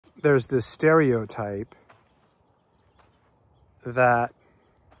there's this stereotype that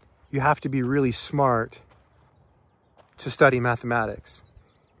you have to be really smart to study mathematics,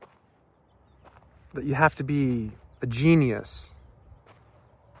 that you have to be a genius.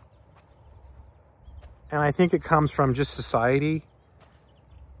 And I think it comes from just society.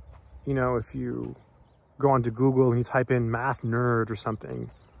 You know, if you go onto Google and you type in math nerd or something,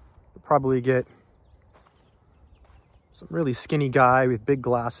 you'll probably get some really skinny guy with big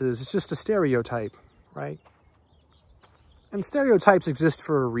glasses. It's just a stereotype, right? And stereotypes exist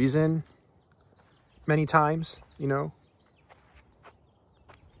for a reason, many times, you know.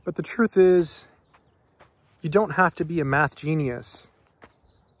 But the truth is, you don't have to be a math genius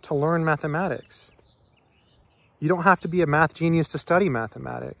to learn mathematics. You don't have to be a math genius to study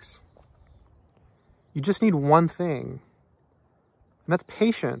mathematics. You just need one thing, and that's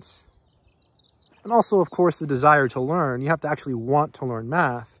patience. And also, of course, the desire to learn. You have to actually want to learn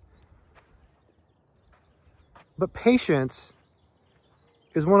math. But patience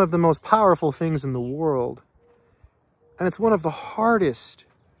is one of the most powerful things in the world. And it's one of the hardest.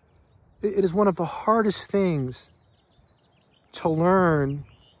 It is one of the hardest things to learn,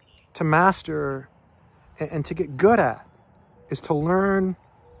 to master, and to get good at, is to learn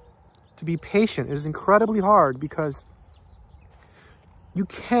to be patient. It is incredibly hard because you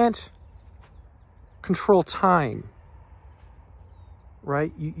can't control time,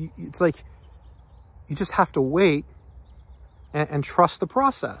 right? It's like you just have to wait and trust the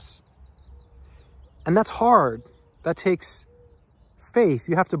process. And that's hard. That takes faith.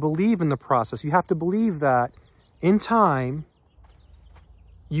 You have to believe in the process. You have to believe that in time,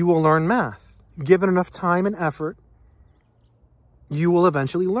 you will learn math. Given enough time and effort, you will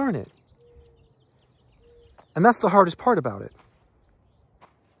eventually learn it. And that's the hardest part about it.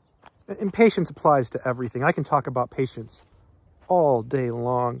 And patience applies to everything. I can talk about patience all day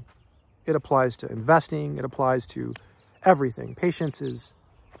long. It applies to investing. It applies to everything. Patience is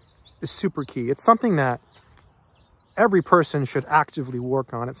super key. It's something that every person should actively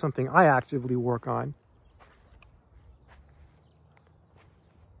work on. It's something I actively work on.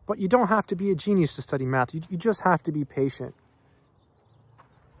 But you don't have to be a genius to study math. You just have to be patient.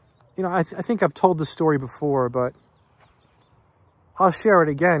 You know, I think I've told this story before, but I'll share it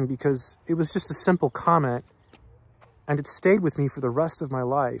again because it was just a simple comment and it stayed with me for the rest of my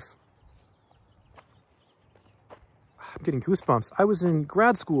life. I'm getting goosebumps. I was in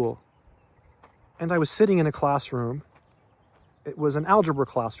grad school and I was sitting in a classroom. It was an algebra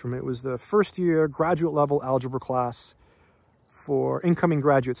classroom. It was the first year graduate level algebra class for incoming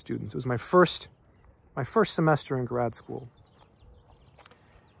graduate students. It was my first semester in grad school.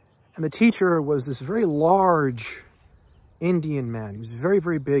 And the teacher was this very large Indian man. He was very,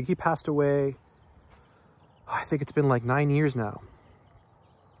 very big. He passed away, I think it's been like 9 years now.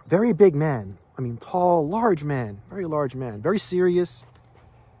 Very big man. I mean, tall, large man, very serious.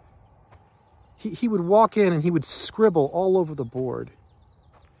 He would walk in and he would scribble all over the board.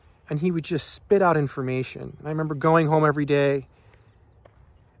 And he would just spit out information. And I remember going home every day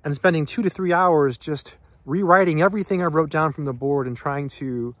and spending 2 to 3 hours just rewriting everything I wrote down from the board and trying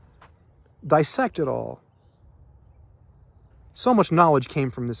to dissect it all. So much knowledge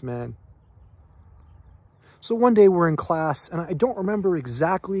came from this man. So one day we're in class, and I don't remember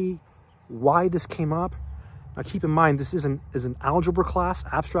exactly why this came up. Now keep in mind, this is an algebra class,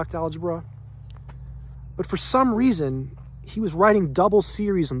 abstract algebra. But for some reason, he was writing double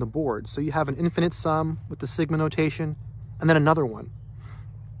series on the board. So you have an infinite sum with the sigma notation, and then another one.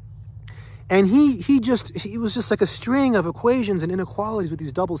 And it was just like a string of equations and inequalities with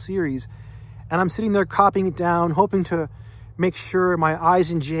these double series. And I'm sitting there copying it down, hoping to make sure my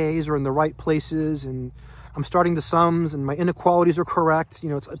I's and J's are in the right places, and I'm starting the sums and my inequalities are correct. You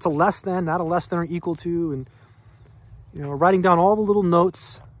know, it's a less than, not a less than or equal to, and, you know, writing down all the little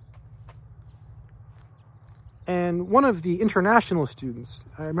notes. And one of the international students,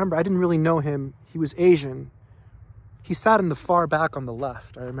 I remember, I didn't really know him. He was Asian. He sat in the far back on the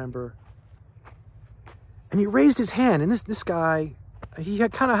left, I remember. And he raised his hand, and this guy, he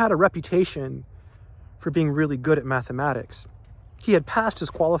had kind of had a reputation for being really good at mathematics. He had passed his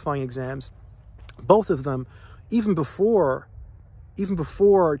qualifying exams, both of them, even before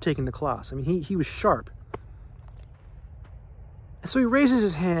taking the class. I mean, he was sharp. And so he raises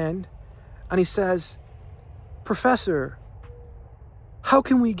his hand and he says, "Professor, how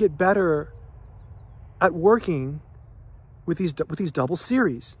can we get better at working with these double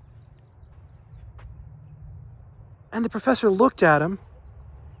series?" And the professor looked at him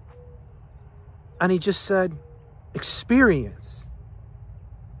and he just said, "Experience."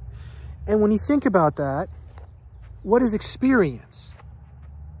 And when you think about that, what is experience?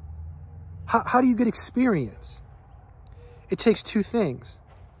 How do you get experience? It takes two things.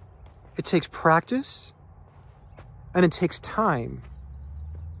 It takes practice and it takes time.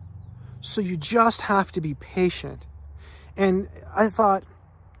 So you just have to be patient. And I thought,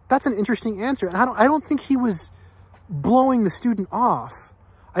 that's an interesting answer. And I don't think he was blowing the student off.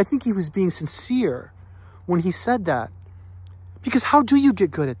 I think he was being sincere when he said that. Because how do you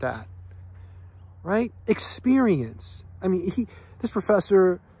get good at that? Right? Experience. I mean, this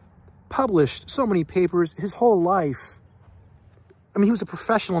professor published so many papers his whole life. I mean, he was a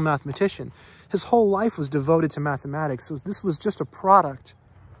professional mathematician. His whole life was devoted to mathematics. So this was just a product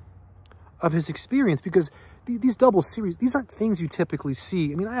of his experience, because these double series, these aren't things you typically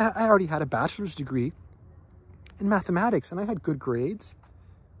see. I mean, I already had a bachelor's degree in mathematics and I had good grades,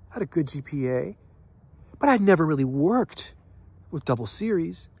 I had a good GPA, but I'd never really worked with double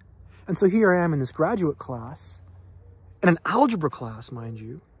series. And so here I am in this graduate class, in an algebra class, mind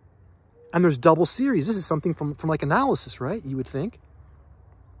you, and there's double series. This is something from like analysis, right? You would think.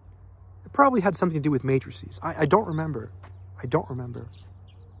 It probably had something to do with matrices. I don't remember. I don't remember.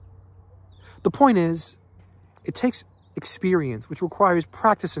 The point is, it takes experience, which requires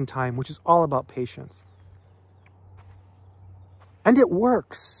practice and time, which is all about patience. And it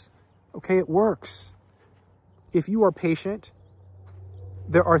works, okay? It works. If you are patient,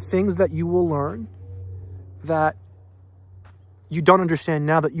 there are things that you will learn that you don't understand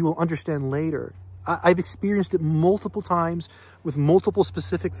now that you will understand later. I've experienced it multiple times with multiple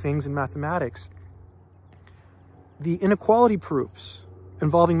specific things in mathematics. The inequality proofs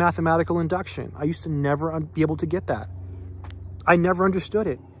involving mathematical induction. I used to never be able to get that. I never understood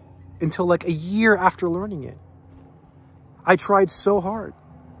it until like a year after learning it. I tried so hard.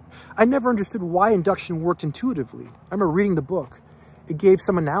 I never understood why induction worked intuitively. I remember reading the book. It gave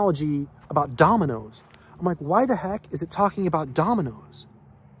some analogy about dominoes. I'm like, why the heck is it talking about dominoes?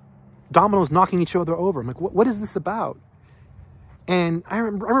 Dominoes knocking each other over. I'm like, what is this about? And I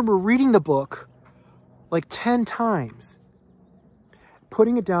remember reading the book like 10 times.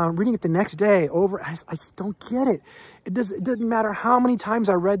 Putting it down, reading it the next day over. I just don't get it. It doesn't matter how many times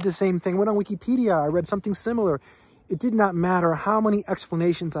I read the same thing. Went on Wikipedia, I read something similar. It did not matter how many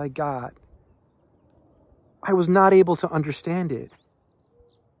explanations I got. I was not able to understand it.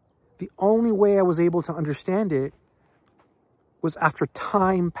 The only way I was able to understand it was after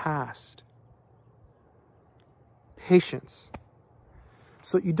time passed. Patience.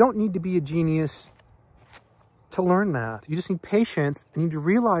 So you don't need to be a genius to learn math. You just need patience, and you need to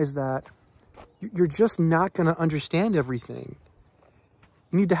realize that you're just not going to understand everything.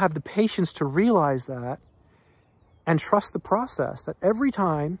 You need to have the patience to realize that and trust the process, that every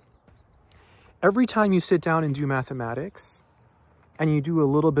time you sit down and do mathematics and you do a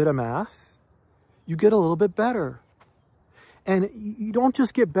little bit of math, you get a little bit better. And you don't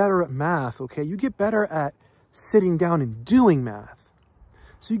just get better at math, okay? You get better at sitting down and doing math.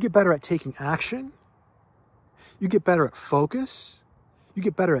 So you get better at taking action. You get better at focus. You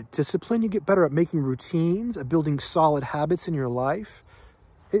get better at discipline. You get better at making routines, at building solid habits in your life.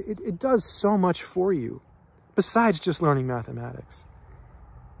 It does so much for you, besides just learning mathematics.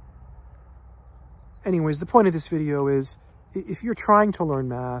 Anyways, the point of this video is, if you're trying to learn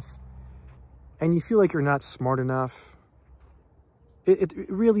math and you feel like you're not smart enough, it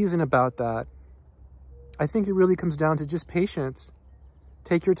really isn't about that. I think it really comes down to just patience.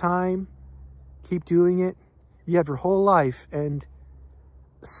 Take your time, keep doing it. You have your whole life, and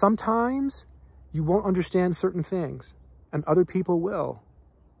sometimes you won't understand certain things, and other people will.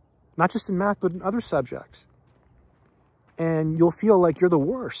 Not just in math, but in other subjects. And you'll feel like you're the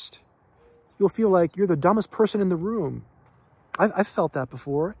worst. You'll feel like you're the dumbest person in the room. I've felt that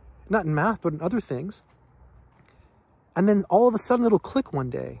before, not in math, but in other things. And then all of a sudden it'll click one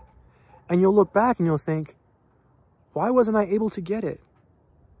day, and you'll look back and you'll think, why wasn't I able to get it?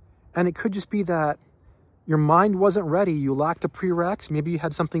 And it could just be that your mind wasn't ready. You lacked the prereqs. Maybe you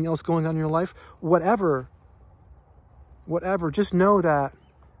had something else going on in your life. Whatever. Just know that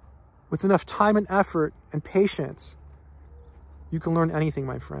with enough time and effort and patience, you can learn anything,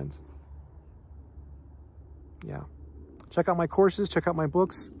 my friends. Yeah. Check out my courses. Check out my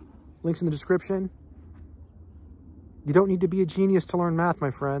books. Links in the description. You don't need to be a genius to learn math,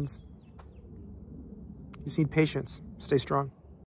 my friends. You just need patience. Stay strong.